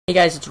Hey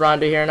guys, it's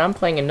Rondo here, and I'm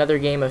playing another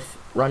game of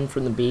Run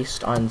from the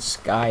Beast on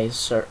Sky's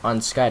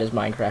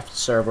Minecraft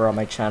server on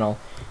my channel.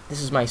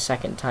 This is my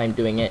second time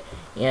doing it,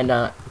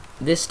 and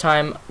this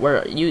time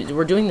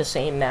we're doing the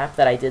same map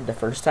that I did the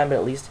first time, but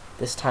at least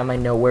this time I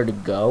know where to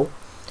go.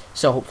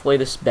 So hopefully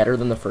this is better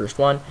than the first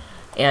one.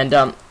 And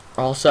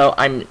also,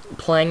 I'm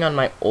playing on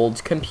my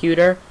old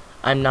computer.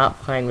 I'm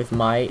not playing with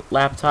my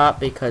laptop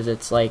because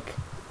it's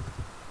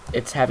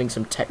having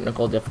some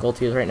technical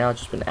difficulties right now. It's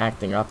just been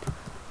acting up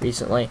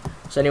recently.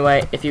 So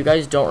anyway, if you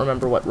guys don't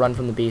remember what Run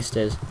from the Beast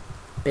is,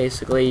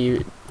 basically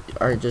you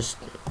are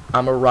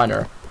I'm a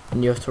runner,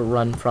 and you have to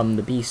run from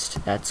the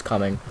beast that's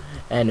coming.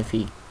 And if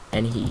he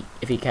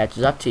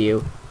catches up to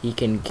you, he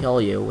can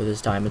kill you with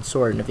his diamond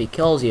sword. And if he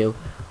kills you,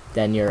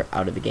 then you're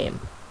out of the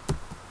game.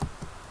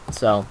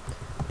 So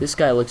this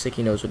guy looks like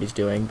he knows what he's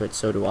doing, but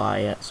so do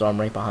I. So I'm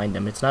right behind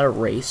him. It's not a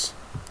race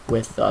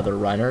with the other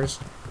runners.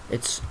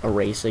 It's a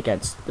race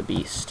against the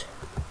beast.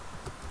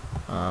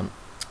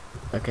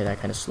 Okay, that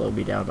kind of slowed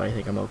me down, but I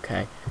think I'm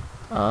okay.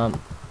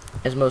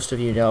 As most of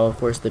you know, of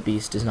course, the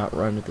beast does not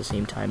run at the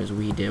same time as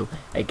we do.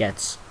 It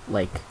gets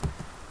it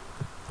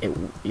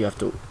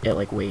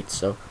waits.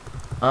 So,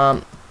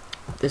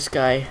 this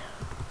guy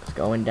is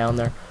going down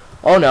there.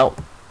 Oh no!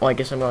 Well, I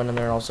guess I'm going in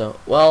there also.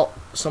 Well,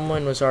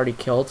 someone was already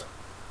killed.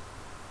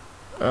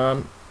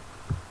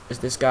 Is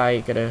this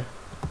guy gonna?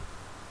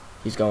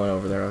 He's going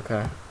over there.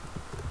 Okay.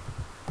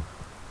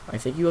 I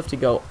think you have to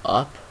go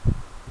up.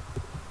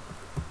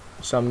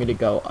 So I'm gonna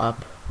go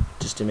up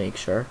just to make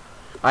sure.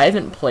 I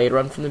haven't played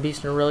Run from the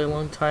Beast in a really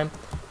long time.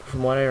 But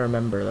from what I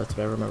remember, that's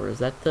what I remember. Is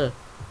that the...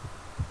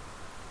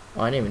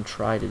 Oh, I didn't even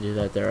try to do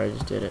that there. I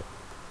just did it.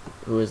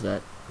 Who is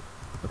that?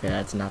 Okay,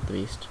 that's not the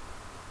beast.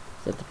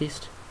 Is that the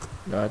beast?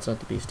 No, that's not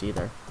the beast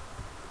either.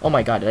 Oh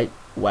my god,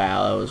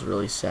 wow, that was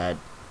really sad.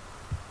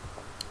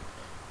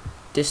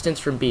 Distance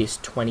from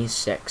beast,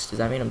 26. Does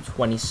that mean I'm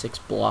 26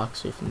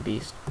 blocks away from the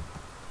beast?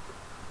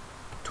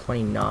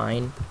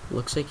 29.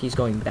 Looks like he's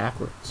going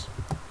backwards.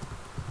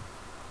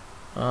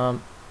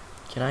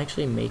 Can I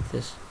actually make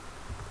this?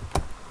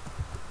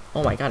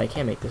 Oh my god, I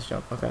can't make this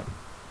jump. Okay.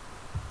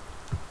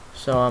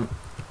 So,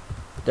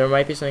 there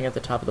might be something at the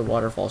top of the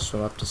waterfall,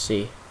 swim up to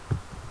see.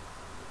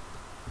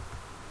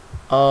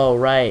 Oh,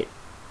 right.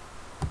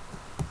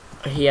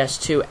 He has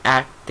to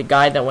act. The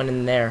guy that went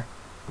in there.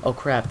 Oh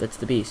crap, that's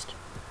the beast.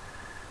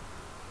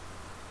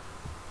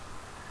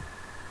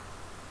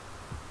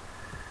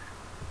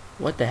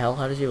 What the hell?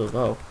 How does he look?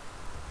 Oh.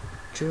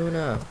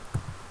 Juna.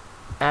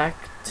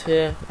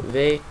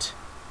 Activate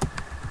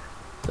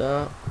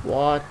the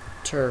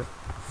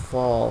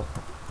waterfall.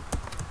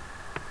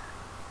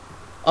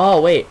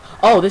 Oh, wait.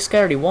 Oh, this guy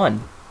already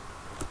won.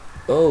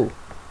 Oh.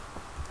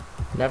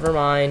 Never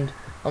mind.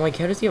 Oh my god,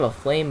 how does he have a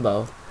flame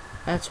bow?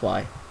 That's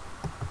why.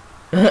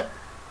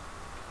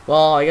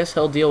 Well, I guess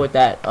he'll deal with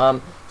that.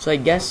 So I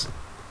guess...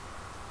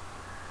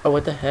 Oh,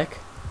 what the heck?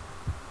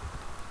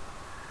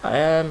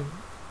 I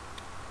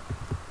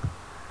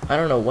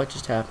don't know what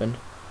just happened.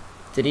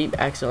 Did he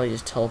accidentally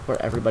just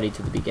teleport everybody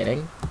to the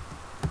beginning?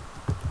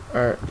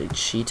 Or did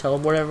she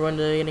teleport everyone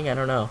to the beginning? I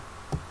don't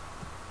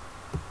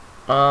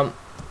know.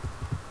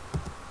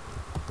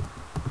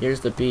 Here's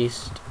the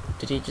beast.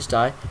 Did he just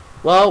die?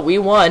 Well, we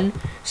won.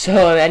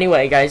 So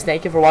anyway, guys,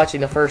 thank you for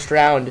watching the first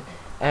round,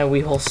 and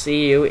we will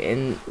see you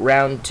in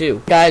round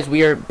 2. Guys,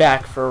 we are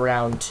back for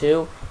round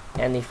 2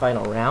 and the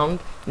final round.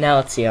 Now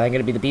let's see, am I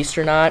gonna be the beast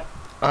or not?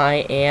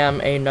 I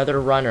am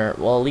another runner.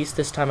 Well, at least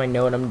this time I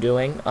know what I'm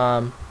doing.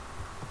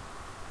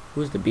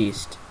 Who's the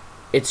beast?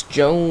 It's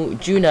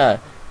Juna.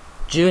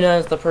 Juna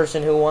is the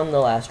person who won the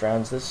last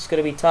round, so this is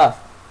going to be tough.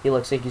 He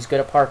looks like he's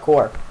good at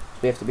parkour. So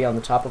we have to be on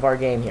the top of our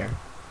game here.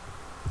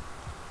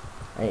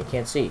 I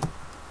can't see.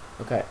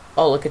 Okay.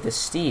 Oh, look at this,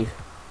 Steve.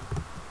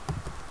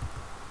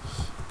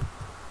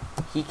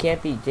 He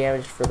can't be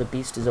damaged for the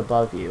beast is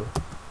above you.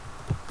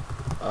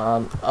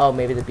 Oh,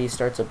 maybe the beast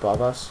starts above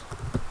us.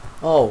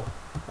 Oh.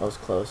 That was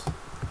close.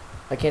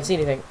 I can't see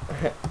anything.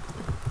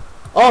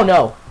 Oh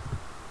no!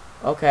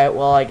 Okay,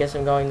 well I guess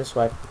I'm going this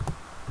way.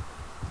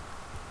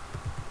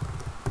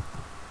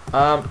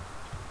 I'm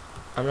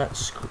not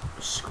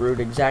screwed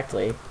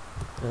exactly,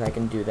 because I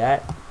can do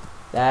that.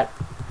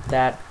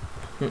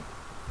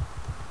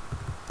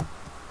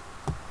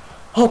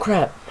 Oh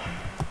crap!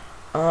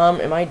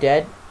 Am I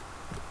dead?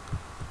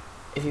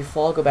 If you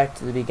fall, go back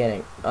to the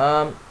beginning.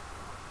 I'll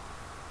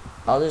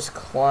just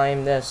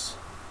climb this,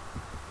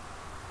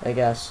 I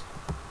guess.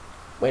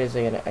 Wait a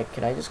second,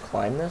 can I just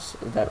climb this?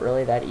 Is that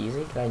really that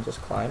easy? Can I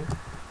just climb?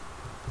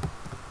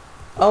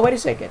 Oh, wait a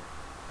second.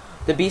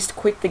 The beast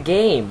quit the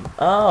game.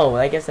 Oh,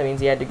 I guess that means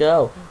he had to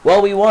go.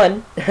 Well, we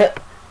won.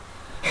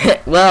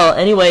 Well,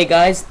 anyway,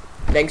 guys,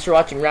 thanks for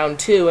watching round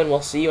 2, and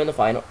we'll see you in the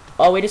final.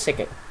 Oh, wait a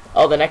second.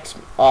 Oh, the next...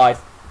 well,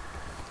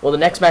 the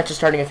next match is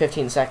starting in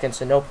 15 seconds,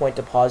 so no point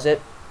to pause it.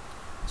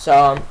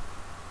 So,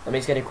 let me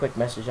just get a quick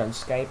message on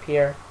Skype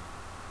here.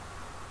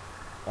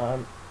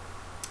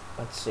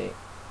 Let's see.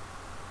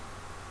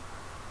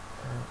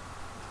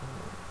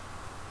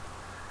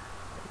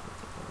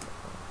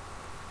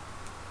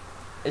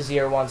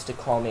 Azir wants to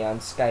call me on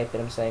Skype,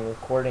 and I'm saying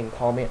recording,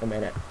 call me in a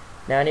minute.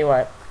 Now,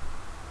 anyway,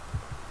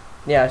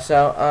 yeah,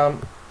 so,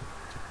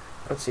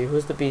 let's see,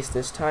 who's the beast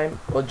this time?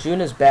 Well,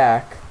 Juna's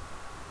back.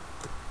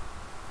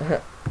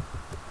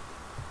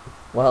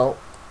 Well,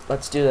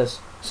 let's do this.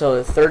 So,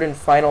 the third and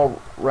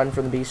final run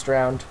for the beast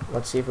round.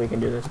 Let's see if we can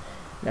do this.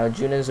 Now,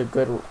 Juna's a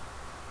good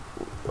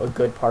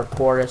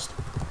parkourist.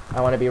 I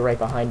want to be right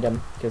behind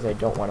him, because I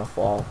don't want to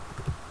fall.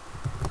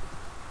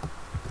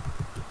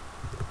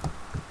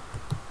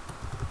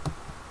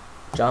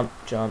 Jump,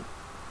 jump.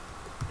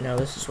 Now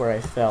this is where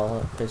I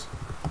fell, because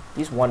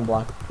these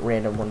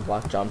random one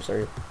block jumps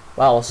are...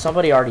 Wow,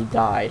 somebody already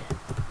died.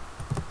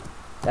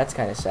 That's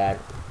kind of sad.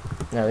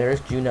 Now there's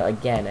Juna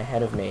again,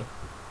 ahead of me.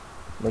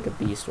 Like a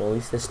beast. Well, at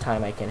least this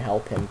time I can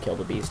help him kill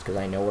the beast, because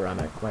I know what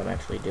I'm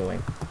actually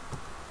doing.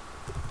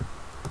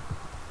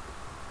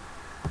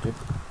 Dude,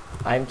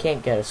 I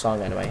can't get a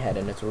song out of my head,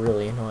 and it's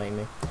really annoying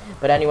me.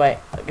 But anyway,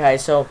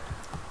 guys, so...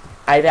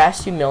 I've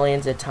asked you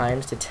millions of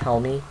times to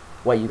tell me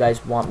what you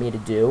guys want me to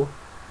do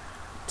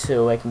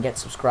so I can get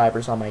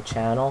subscribers on my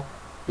channel,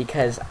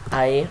 because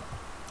I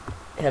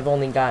have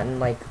only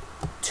gotten like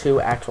 2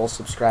 actual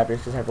subscribers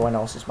because everyone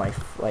else is my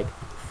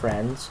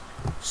friends.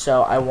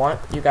 So I want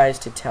you guys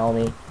to tell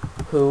me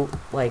who,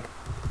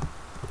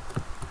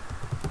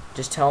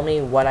 just tell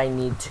me what I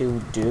need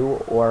to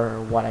do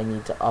or what I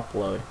need to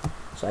upload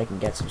so I can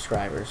get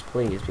subscribers,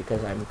 please,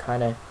 because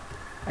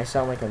I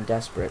sound like I'm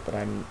desperate, but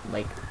I'm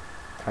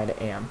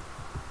kinda am.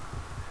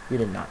 You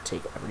did not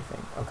take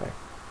everything. Okay.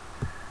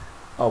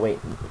 Oh, wait.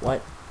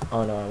 What?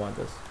 Oh, no, I want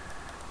this.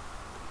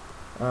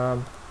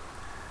 Right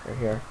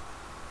here.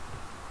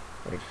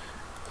 Right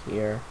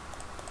here.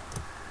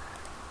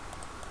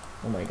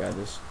 Oh my god,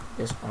 this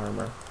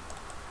armor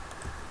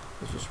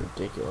is just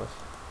ridiculous.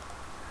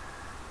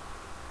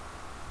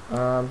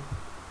 Turn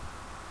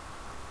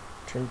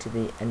to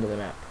the end of the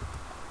map.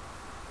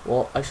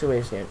 Well, actually,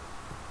 wait a second.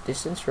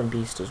 Distance from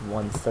beast is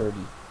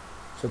 130.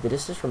 So if the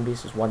distance from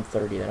beast is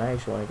 130, then I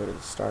actually want to go to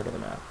the start of the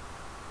map.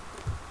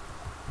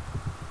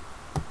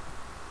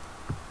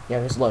 Yeah,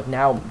 because look,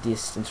 now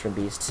distance from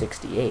beast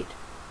 68.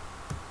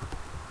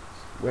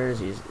 Where is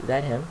he? Is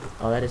that him?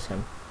 Oh, that is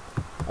him.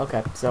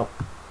 Okay, so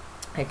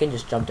I can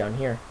just jump down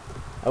here.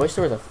 I wish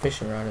there was a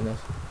fishing rod in this.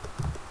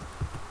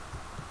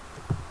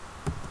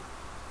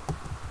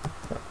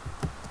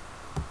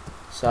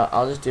 So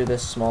I'll just do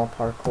this small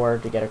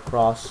parkour to get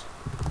across.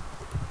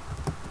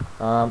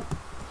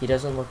 He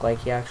doesn't look like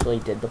he actually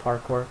did the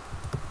parkour.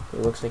 He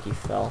looks like he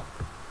fell.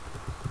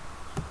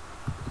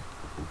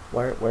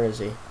 Where is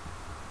he?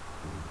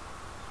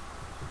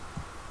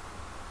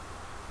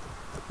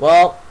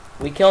 Well,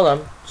 we killed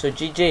him, so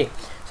GG.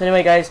 So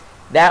anyway, guys,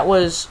 that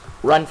was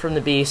Run from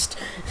the Beast.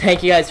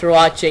 Thank you guys for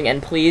watching,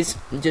 and please,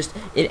 just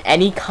in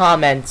any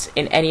comments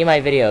in any of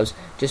my videos,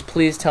 just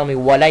please tell me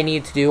what I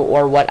need to do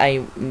or what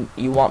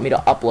you want me to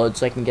upload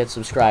so I can get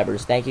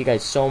subscribers. Thank you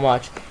guys so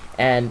much,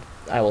 and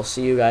I will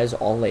see you guys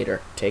all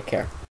later. Take care.